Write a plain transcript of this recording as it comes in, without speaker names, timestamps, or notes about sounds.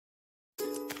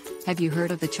Have you heard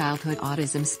of the Childhood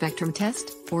Autism Spectrum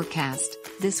Test, or CAST?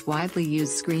 This widely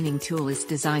used screening tool is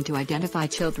designed to identify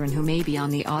children who may be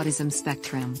on the autism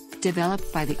spectrum.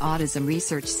 Developed by the Autism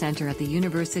Research Center at the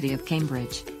University of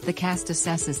Cambridge, the CAST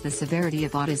assesses the severity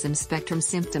of autism spectrum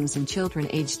symptoms in children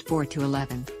aged 4 to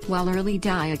 11. While early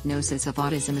diagnosis of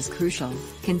autism is crucial,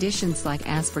 conditions like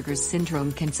Asperger's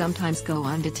syndrome can sometimes go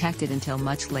undetected until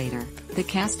much later. The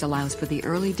CAST allows for the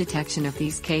early detection of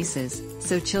these cases,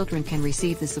 so children can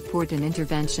receive the support and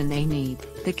intervention they need.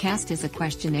 The CAST is a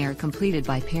questionnaire completed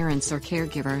by parents or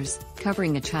caregivers,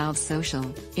 covering a child's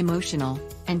social, emotional,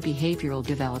 and behavioral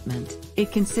development.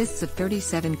 It consists of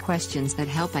 37 questions that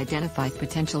help identify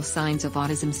potential signs of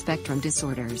autism spectrum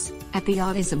disorders. At the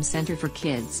Autism Center for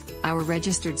Kids, our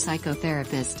registered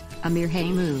psychotherapist, Amir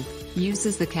Haymood,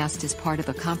 uses the CAST as part of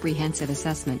a comprehensive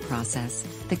assessment process.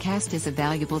 The CAST is a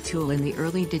valuable tool in the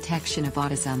early detection of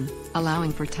autism,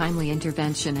 allowing for timely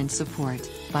intervention and support.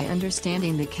 By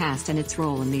understanding the CAST and its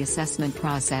role in the assessment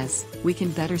process, we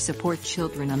can better support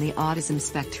children on the autism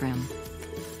spectrum.